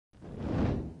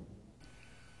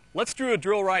Let's do a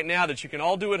drill right now that you can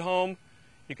all do at home.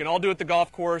 You can all do at the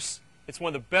golf course. It's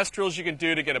one of the best drills you can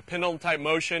do to get a pendulum type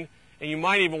motion, and you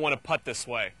might even want to putt this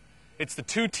way. It's the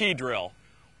 2-tee drill.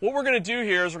 What we're going to do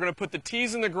here is we're going to put the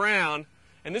tees in the ground,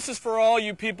 and this is for all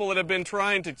you people that have been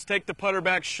trying to take the putter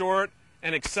back short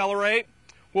and accelerate.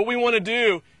 What we want to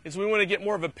do is we want to get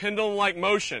more of a pendulum-like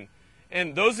motion.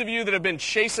 And those of you that have been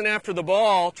chasing after the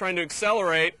ball, trying to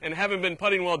accelerate, and haven't been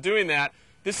putting well doing that,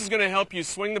 this is going to help you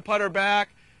swing the putter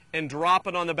back and drop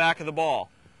it on the back of the ball.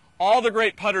 All the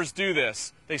great putters do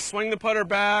this. They swing the putter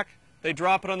back, they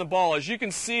drop it on the ball. As you can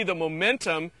see, the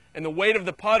momentum and the weight of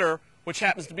the putter, which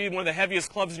happens to be one of the heaviest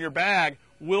clubs in your bag,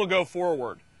 will go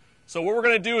forward. So what we're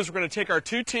going to do is we're going to take our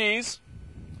 2 tees,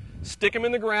 stick them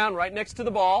in the ground right next to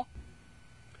the ball,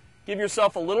 give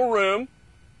yourself a little room,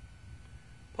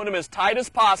 put them as tight as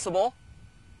possible.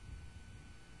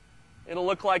 It'll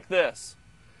look like this.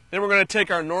 Then we're going to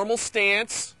take our normal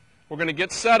stance. We're going to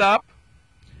get set up,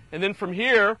 and then from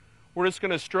here, we're just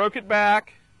going to stroke it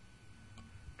back,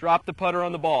 drop the putter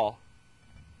on the ball.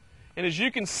 And as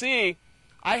you can see,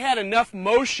 I had enough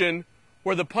motion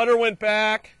where the putter went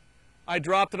back, I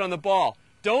dropped it on the ball.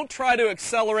 Don't try to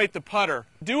accelerate the putter.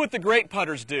 Do what the great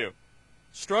putters do.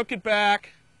 Stroke it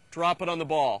back, drop it on the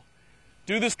ball.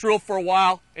 Do this drill for a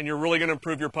while, and you're really going to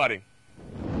improve your putting.